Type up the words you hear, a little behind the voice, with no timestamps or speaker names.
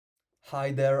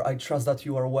Hi there, I trust that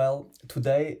you are well.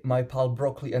 Today, my pal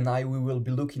Broccoli and we will be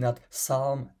looking at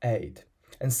Psalm 8.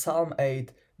 And Psalm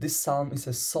 8, this psalm is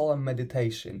a solemn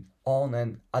meditation on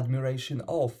and admiration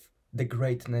of the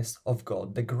greatness of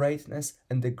God, the greatness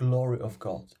and the glory of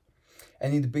God.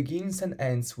 And it begins and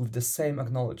ends with the same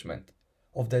acknowledgement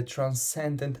of the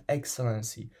transcendent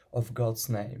excellency of God's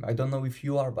name. I don't know if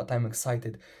you are, but I'm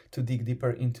excited to dig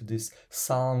deeper into this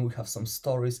psalm. We have some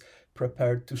stories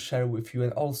prepared to share with you,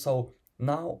 and also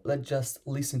now let's just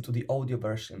listen to the audio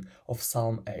version of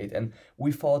Psalm 8. And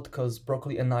we thought, because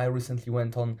Broccoli and I recently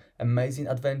went on amazing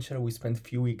adventure, we spent a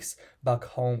few weeks back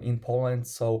home in Poland,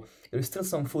 so there is still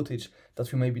some footage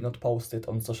that we maybe not posted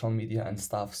on social media and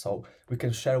stuff, so we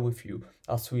can share with you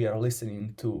as we are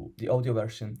listening to the audio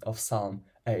version of Psalm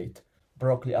 8.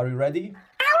 Broccoli, are you ready?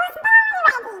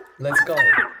 Let's go.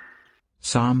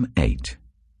 Psalm 8.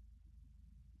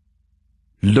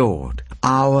 Lord,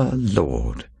 our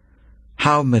Lord,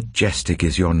 how majestic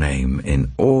is your name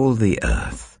in all the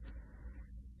earth.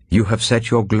 You have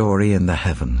set your glory in the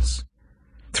heavens.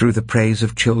 Through the praise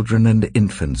of children and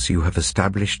infants you have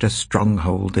established a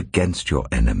stronghold against your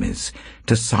enemies,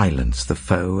 to silence the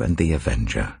foe and the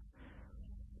avenger.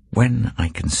 When I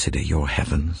consider your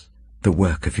heavens, the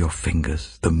work of your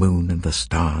fingers, the moon and the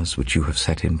stars which you have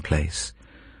set in place,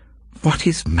 what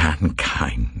is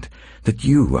mankind, that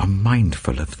you are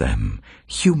mindful of them,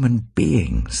 human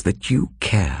beings, that you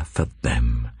care for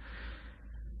them?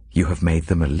 You have made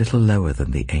them a little lower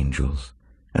than the angels,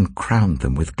 and crowned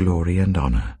them with glory and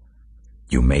honor.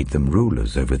 You made them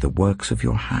rulers over the works of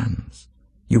your hands.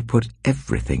 You put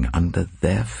everything under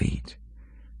their feet,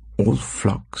 all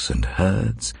flocks and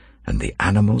herds, and the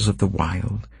animals of the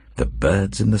wild, the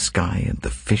birds in the sky and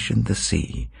the fish in the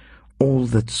sea, all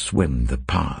that swim the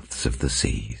paths of the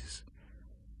seas.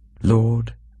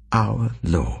 Lord, our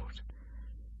Lord,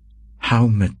 how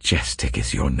majestic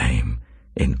is your name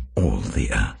in all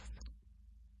the earth.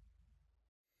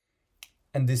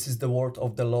 And this is the word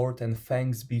of the Lord, and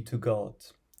thanks be to God.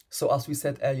 So as we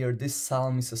said earlier, this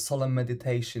psalm is a solemn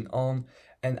meditation on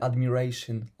and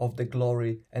admiration of the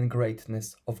glory and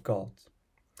greatness of God.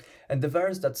 And the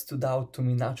verse that stood out to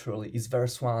me naturally is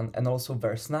verse 1 and also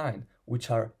verse 9,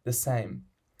 which are the same.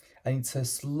 And it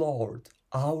says, Lord,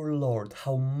 our Lord,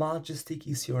 how majestic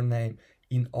is your name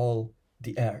in all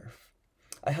the earth.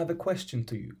 I have a question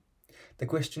to you. The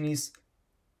question is,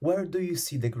 where do you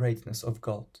see the greatness of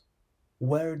God?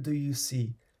 Where do you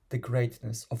see the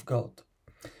greatness of God?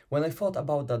 When I thought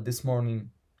about that this morning,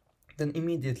 then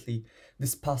immediately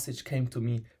this passage came to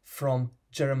me from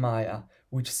Jeremiah,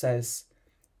 which says,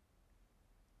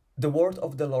 the word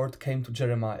of the Lord came to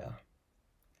Jeremiah.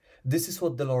 This is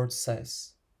what the Lord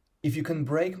says. If you can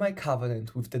break my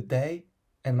covenant with the day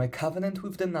and my covenant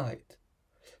with the night,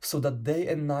 so that day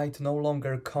and night no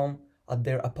longer come at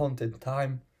their appointed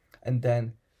time, and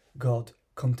then God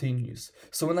continues.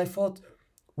 So when I thought,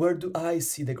 where do I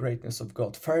see the greatness of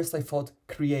God? First I thought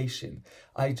creation.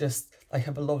 I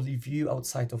have a lovely view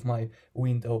outside of my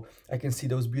window. I can see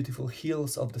those beautiful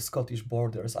hills of the Scottish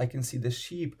borders. I can see the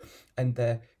sheep and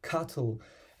the cattle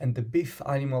and the beef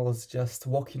animals just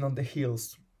walking on the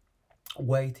hills,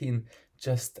 waiting,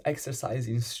 just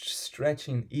exercising,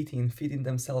 stretching, eating, feeding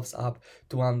themselves up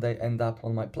to one day end up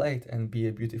on my plate and be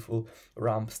a beautiful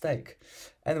rump steak.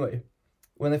 Anyway,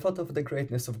 when I thought of the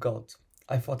greatness of God,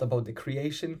 I thought about the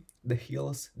creation, the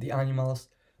hills, the animals,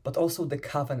 but also the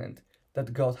covenant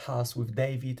that God has with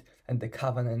David and the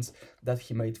covenants that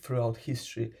he made throughout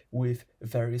history with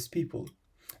various people.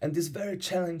 And this very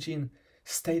challenging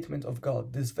statement of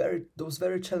God, those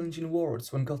very challenging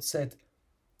words when God said,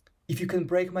 if you can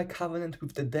break my covenant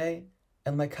with the day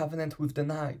and my covenant with the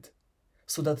night,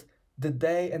 so that the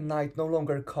day and night no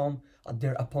longer come at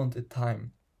their appointed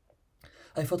time.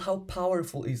 I thought, how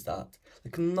powerful is that?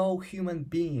 Like, no human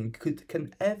being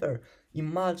can ever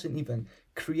imagine even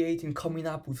coming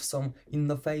up with some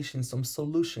innovation, some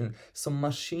solution, some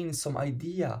machine, some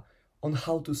idea on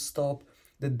how to stop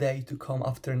the day to come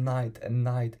after night and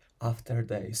night after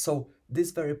day. So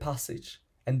this very passage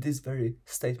and this very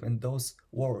statement, those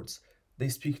words, they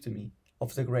speak to me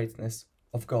of the greatness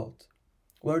of God.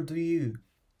 Where do you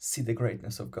see the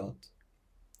greatness of God?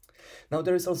 Now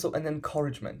there is also an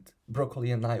encouragement,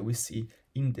 Broccoli and we see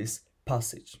in this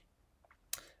passage.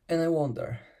 And I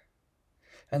wonder,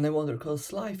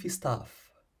 because life is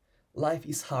tough. Life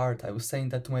is hard. I was saying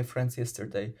that to my friends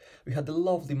yesterday. We had a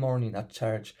lovely morning at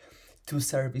church, 2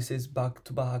 services back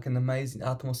to back, an amazing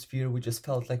atmosphere. We just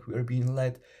felt like we were being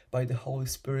led by the Holy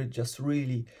Spirit, just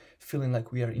really feeling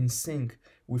like we are in sync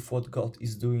with what God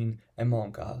is doing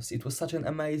among us. It was such an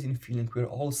amazing feeling. We were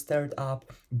all stirred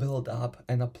up, built up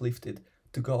and uplifted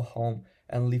to go home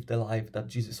and live the life that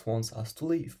Jesus wants us to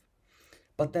live.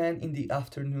 But then in the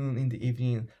afternoon, in the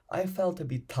evening, I felt a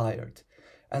bit tired.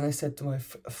 And I said to my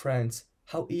friends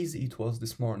how easy it was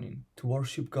this morning to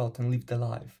worship God and live the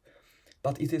life.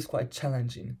 But it is quite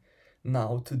challenging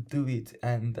now to do it,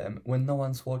 and when no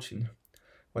one's watching,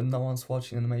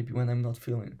 and maybe when I'm not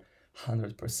feeling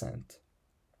 100%.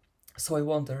 So I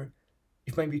wonder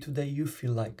if maybe today you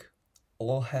feel like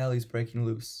all hell is breaking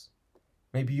loose.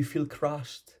 Maybe you feel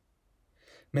crushed.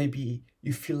 Maybe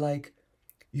you feel like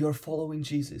you're following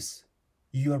Jesus.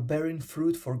 You are bearing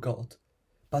fruit for God,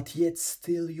 but yet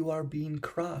still you are being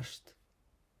crushed.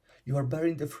 You are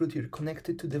bearing the fruit, you're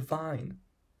connected to the vine.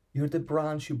 You're the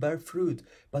branch, you bear fruit,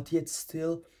 but yet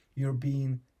still you're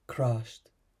being crushed.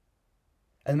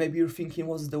 And maybe you're thinking,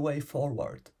 what's the way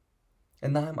forward?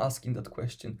 And now I'm asking that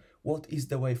question, what is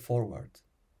the way forward?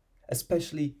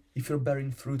 Especially if you're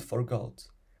bearing fruit for God.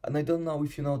 And I don't know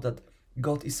if you know that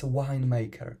God is a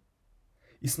winemaker.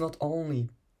 It's not only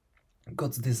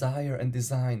God's desire and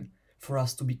design for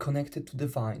us to be connected to the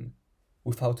vine,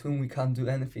 without whom we can't do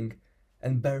anything,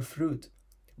 and bear fruit,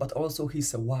 but also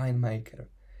He's a winemaker.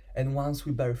 And once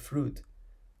we bear fruit,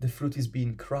 the fruit is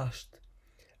being crushed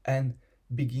and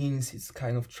begins its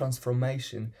kind of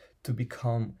transformation to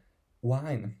become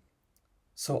wine.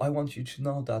 So I want you to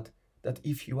know that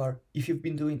if you've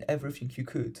been doing everything you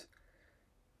could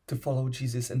to follow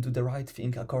Jesus and do the right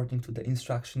thing according to the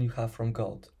instruction you have from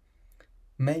God,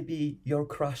 maybe your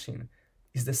crushing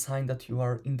is the sign that you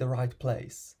are in the right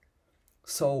place.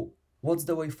 So what's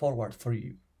the way forward for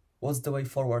you? What's the way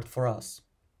forward for us?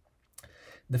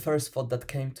 The first thought that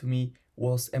came to me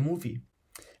was a movie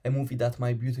that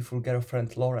my beautiful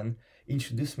girlfriend Lauren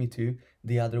introduced me to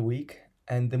the other week,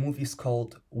 and the movie is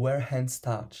called Where Hands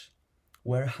Touch.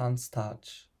 Where Hands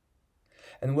Touch.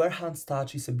 And Where Hands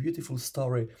Touch is a beautiful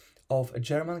story of a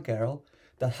German girl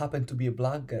that happened to be a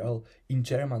black girl in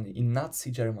Germany, in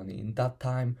Nazi Germany, in that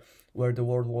time where the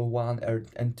World War I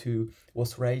and II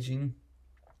was raging,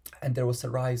 and there was a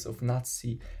rise of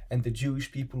Nazi, and the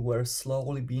Jewish people were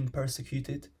slowly being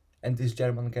persecuted. And this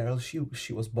German girl,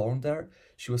 she was born there.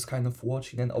 She was kind of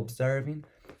watching and observing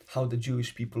how the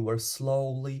Jewish people were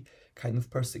slowly kind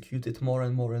of persecuted more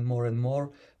and more and more and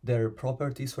more. Their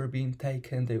properties were being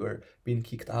taken, they were being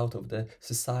kicked out of the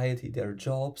society, their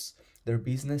jobs, their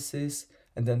businesses,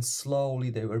 and then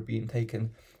slowly they were being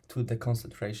taken to the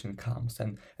concentration camps.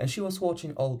 And she was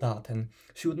watching all that, and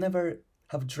she would never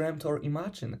have dreamt or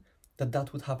imagined that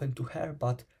that would happen to her,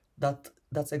 but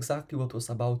that's exactly what was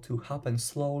about to happen.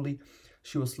 Slowly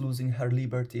she was losing her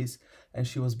liberties and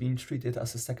she was being treated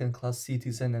as a second-class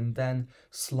citizen, and then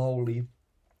slowly,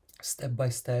 step by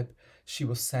step, she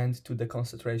was sent to the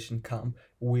concentration camp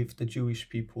with the Jewish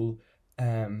people,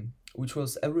 which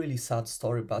was a really sad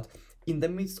story. But in the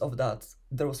midst of that,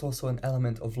 there was also an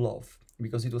element of love,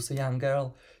 because it was a young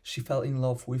girl. She fell in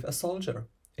love with a soldier,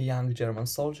 a young German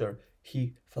soldier.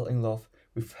 He fell in love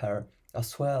with her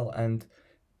as well. And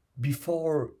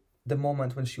before the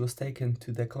moment when she was taken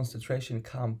to the concentration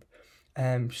camp,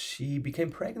 she became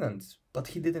pregnant, but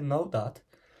he didn't know that.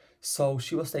 So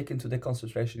she was taken to the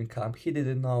concentration camp. He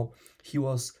didn't know. He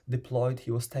was deployed.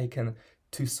 He was taken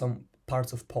to some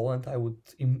parts of Poland, I would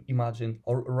imagine,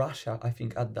 or Russia, I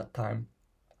think, at that time,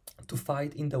 to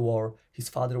fight in the war. His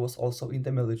father was also in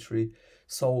the military,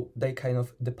 so they kind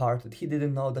of departed. He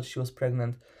didn't know that she was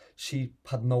pregnant. She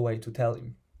had no way to tell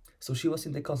him. So she was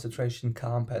in the concentration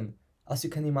camp, and as you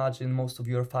can imagine, most of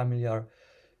you are familiar,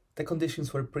 the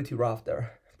conditions were pretty rough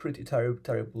there, pretty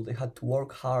terrible. They had to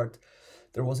work hard.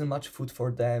 There wasn't much food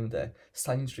for them. The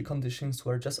sanitary conditions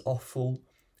were just awful.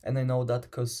 And I know that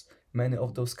because many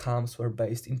of those camps were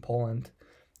based in Poland,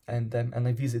 and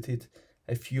I visited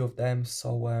a few of them,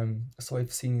 so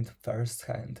I've seen it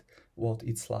firsthand what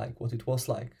it's like, what it was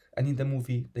like. And in the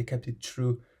movie, they kept it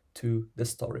true to the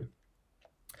story.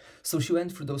 So she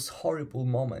went through those horrible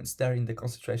moments there in the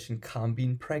concentration camp,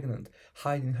 being pregnant,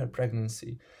 hiding her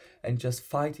pregnancy, and just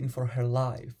fighting for her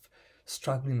life,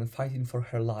 struggling and fighting for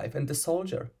her life. And the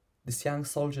soldier, this young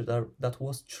soldier that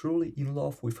was truly in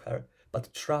love with her,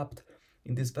 but trapped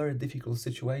in this very difficult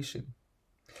situation.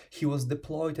 He was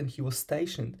deployed and he was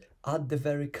stationed at the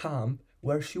very camp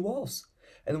where she was.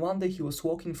 And one day he was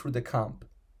walking through the camp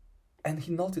and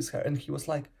he noticed her and he was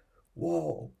like,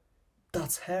 whoa,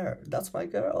 that's her, that's my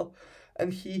girl.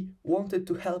 And he wanted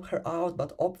to help her out,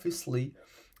 but obviously,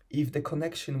 if the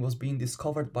connection was being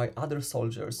discovered by other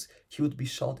soldiers, he would be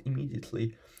shot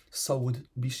immediately. So would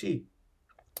be she.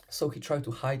 So he tried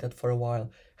to hide that for a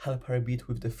while, help her a bit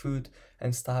with the food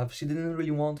and stuff. She didn't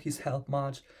really want his help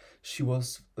much. She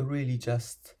was really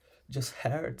just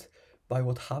hurt by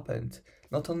what happened.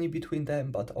 not only between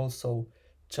them, but also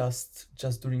just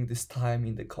during this time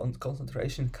in the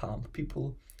concentration camp.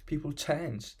 People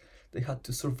changed. They had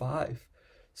to survive.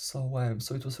 So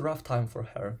it was a rough time for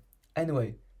her.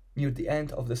 Anyway, near the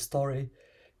end of the story,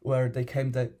 where they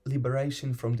came the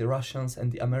liberation from the Russians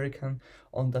and the American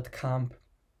on that camp,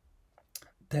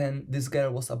 then this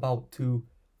girl was about to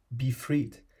be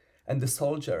freed, and the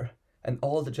soldier and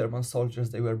all the German soldiers,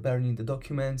 they were burning the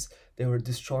documents, they were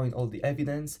destroying all the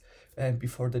evidence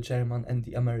before the German and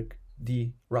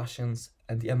the Russians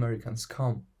and the Americans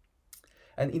come.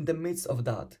 And in the midst of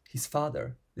that, his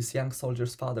father, this young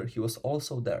soldier's father, he was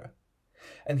also there,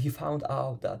 and he found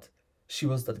out that she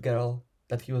was that girl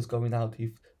that he was going out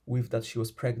with that she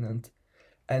was pregnant.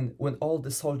 And when all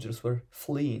the soldiers were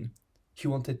fleeing, he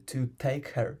wanted to take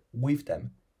her with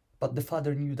them, but the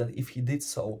father knew that if he did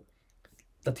so,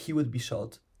 that he would be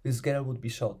shot, this girl would be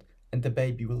shot, and the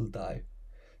baby will die.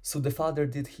 So the father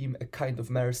did him a kind of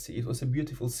mercy. It was a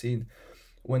beautiful scene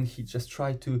when he just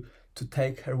tried to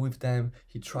take her with them.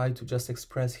 He tried to just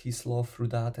express his love through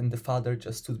that, and the father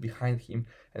just stood behind him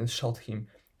and shot him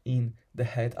in the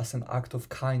head as an act of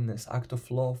kindness, act of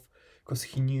love, because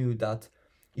he knew that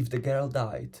if the girl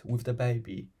died with the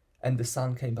baby and the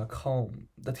son came back home,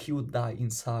 that he would die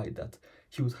inside, that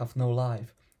he would have no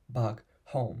life back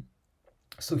home.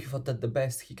 So he thought that the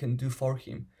best he can do for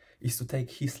him is to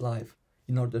take his life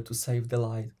in order to save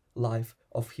the life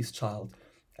of his child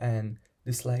and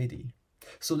this lady.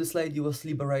 So this lady was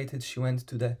liberated. She went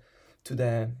to the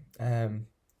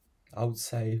I would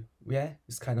say, yeah,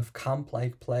 this kind of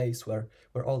camp-like place where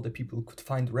all the people could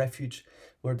find refuge,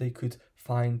 where they could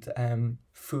find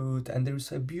food, and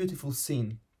there's a beautiful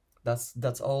scene.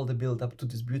 That's all the build up to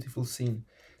this beautiful scene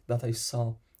that I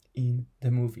saw in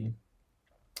the movie.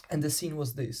 And the scene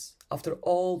was this: after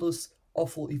all those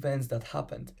awful events that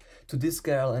happened to this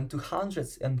girl and to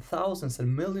hundreds and thousands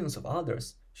and millions of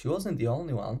others, she wasn't the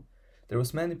only one. There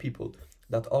was many people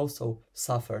that also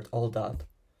suffered all that.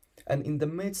 And in the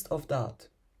midst of that,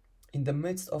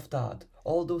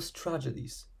 all those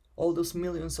tragedies, all those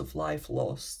millions of lives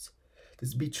lost,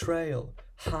 this betrayal,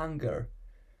 hunger,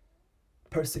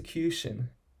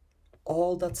 persecution,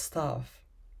 all that stuff,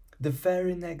 the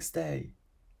very next day,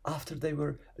 after they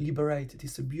were liberated,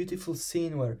 it's a beautiful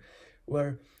scene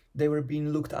where they were being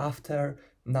looked after.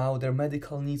 Now their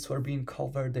medical needs were being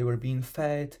covered, they were being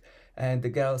fed, and the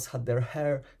girls had their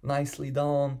hair nicely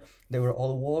done, they were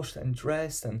all washed and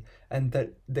dressed, and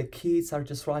the kids are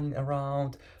just running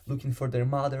around looking for their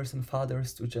mothers and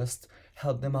fathers to just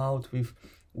help them out with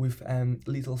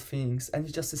little things. And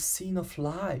it's just a scene of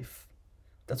life.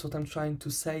 That's what I'm trying to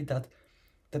say, that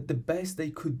the best they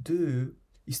could do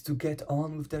is to get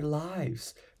on with their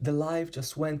lives. The life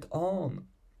just went on.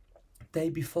 Day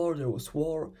before there was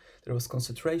war, there was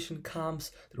concentration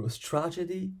camps, there was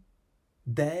tragedy,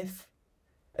 death,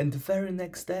 and the very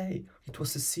next day it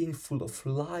was a scene full of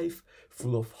life,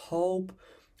 full of hope,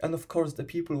 and of course the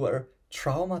people were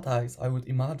traumatized, I would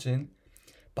imagine,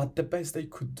 but the best they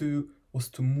could do was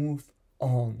to move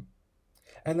on.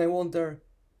 And I wonder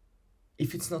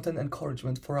if it's not an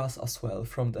encouragement for us as well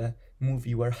from the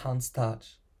movie Where Hands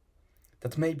Touch,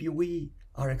 that maybe we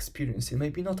are experiencing,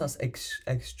 maybe not as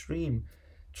extreme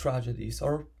tragedies,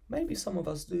 or maybe some of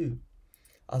us do,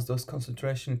 as those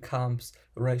concentration camps,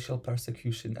 racial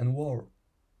persecution and war.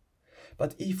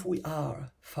 But if we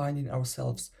are finding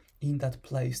ourselves in that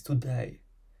place today,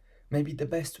 maybe the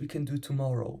best we can do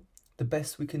tomorrow, the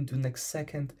best we can do next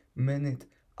second, minute,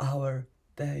 hour,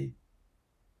 day,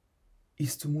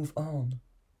 is to move on.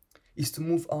 Is to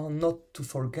move on, not to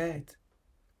forget,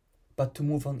 but to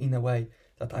move on in a way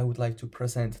that I would like to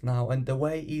present now. And the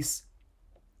way is,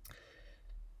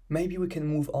 maybe we can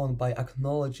move on by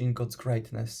acknowledging God's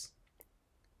greatness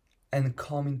and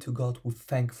coming to God with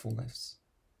thankfulness.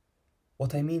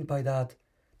 What I mean by that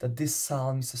this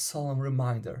psalm is a solemn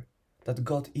reminder that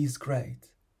God is great.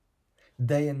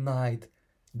 Day and night,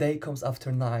 day comes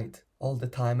after night, all the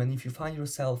time. And if you find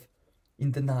yourself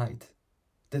in the night,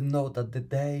 then know that the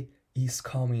day is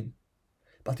coming.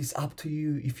 But it's up to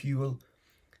you if you will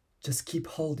just keep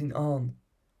holding on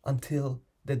until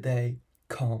the day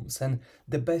comes. And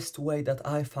the best way that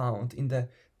I found in the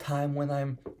time when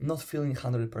I'm not feeling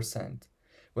 100%,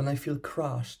 when I feel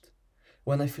crushed,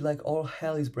 when I feel like all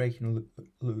hell is breaking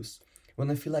loose, when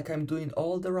I feel like I'm doing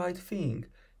all the right thing,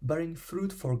 bearing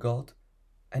fruit for God,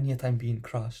 and yet I'm being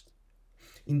crushed.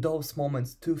 In those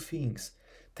moments, two things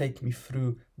take me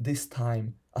through this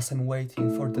time as I'm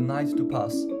waiting for the night to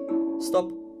pass.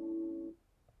 Stop!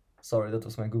 Sorry, that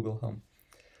was my Google Home.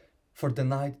 For the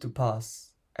night to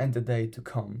pass and the day to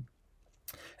come.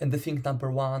 And the thing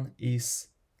number one is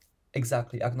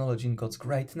exactly, acknowledging God's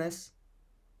greatness,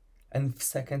 and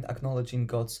second, acknowledging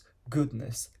God's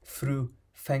goodness through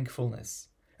thankfulness.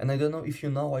 And I don't know if you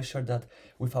know, I shared that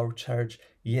with our church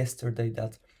yesterday,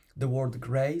 that the word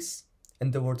grace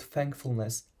and the word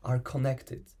thankfulness are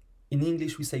connected. In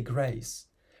English we say grace,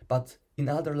 but in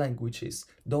other languages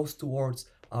those two words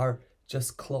are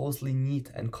just closely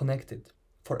knit and connected.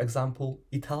 For example,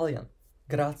 Italian,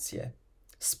 grazie,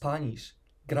 Spanish,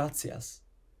 gracias.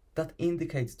 That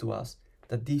indicates to us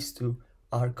that these two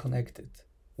are connected.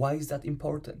 Why is that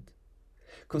important?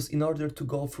 Because in order to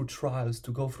go through trials,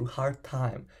 to go through hard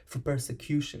time, through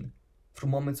persecution, through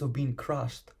moments of being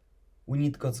crushed, we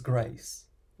need God's grace.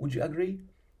 Would you agree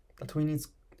that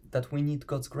we need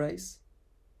God's grace?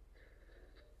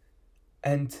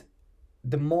 And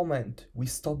the moment we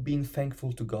stop being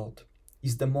thankful to God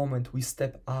is the moment we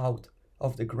step out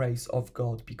of the grace of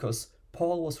God, because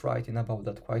Paul was writing about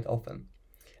that quite often.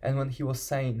 And when he was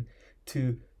saying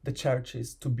to the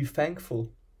churches to be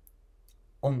thankful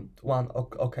on one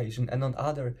occasion, and on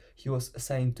other he was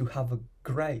saying to have a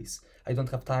grace. I don't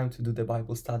have time to do the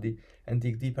Bible study and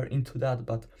dig deeper into that,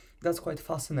 but that's quite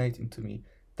fascinating to me,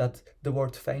 that the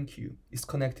word thank you is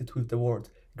connected with the word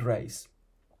grace.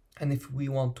 And if we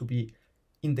want to be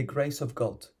in the grace of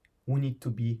God, we need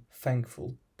to be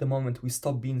thankful. The moment we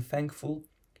stop being thankful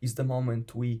is the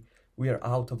moment we are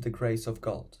out of the grace of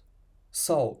God.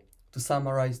 So, to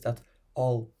summarize that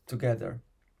all together,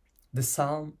 the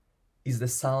psalm is the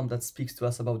psalm that speaks to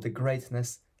us about the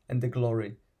greatness and the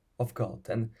glory of God.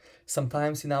 And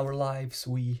sometimes in our lives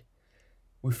we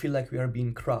feel like we are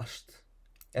being crushed,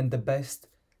 and the best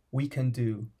we can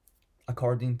do,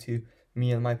 according to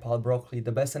me and my pal Broccoli,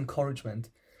 the best encouragement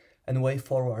and way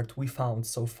forward we found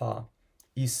so far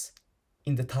is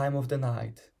in the time of the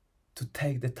night to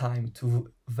take the time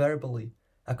to verbally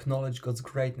acknowledge God's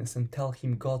greatness and tell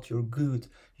him, God, you're good,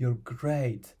 you're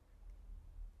great.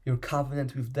 Your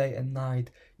covenant with day and night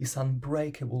is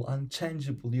unbreakable,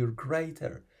 unchangeable, you're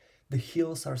greater. The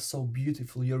hills are so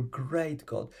beautiful, you're great,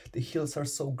 God. The hills are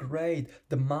so great,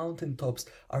 the mountaintops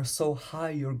are so high,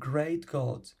 you're great,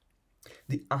 God.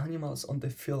 The animals on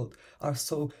the field are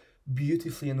so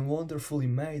beautifully and wonderfully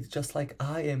made, just like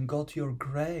I am, God, you're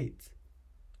great.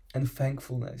 And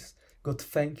thankfulness. God,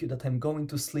 thank you that I'm going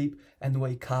to sleep and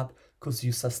wake up because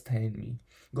you sustain me.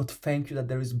 God, thank you that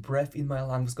there is breath in my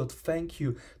lungs. God, thank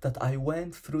you that I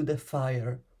went through the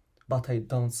fire, but I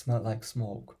don't smell like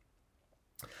smoke.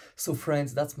 So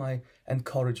friends, that's my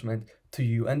encouragement to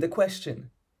you. And the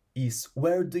question is,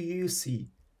 where do you see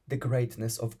the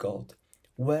greatness of God?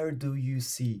 Where do you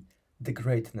see the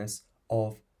greatness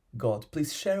of God?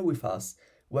 Please share with us,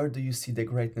 where do you see the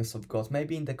greatness of God?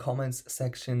 Maybe in the comments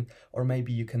section, or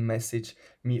maybe you can message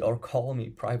me or call me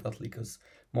privately, because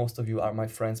most of you are my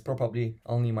friends. Probably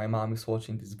only my mom is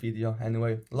watching this video.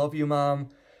 Anyway, love you, mom.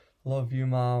 Love you,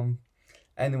 mom.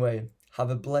 Anyway, have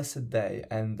a blessed day.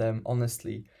 And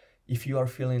honestly, if you are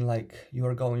feeling like you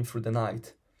are going through the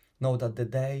night, know that the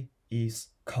day is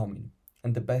coming.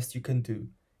 And the best you can do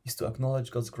is to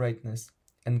acknowledge God's greatness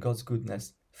and God's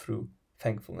goodness through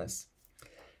thankfulness.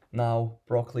 Now,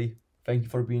 Broccoli, thank you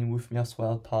for being with me as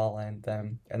well, pal,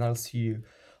 and I'll see you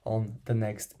on the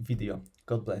next video.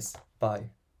 God bless.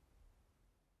 Bye.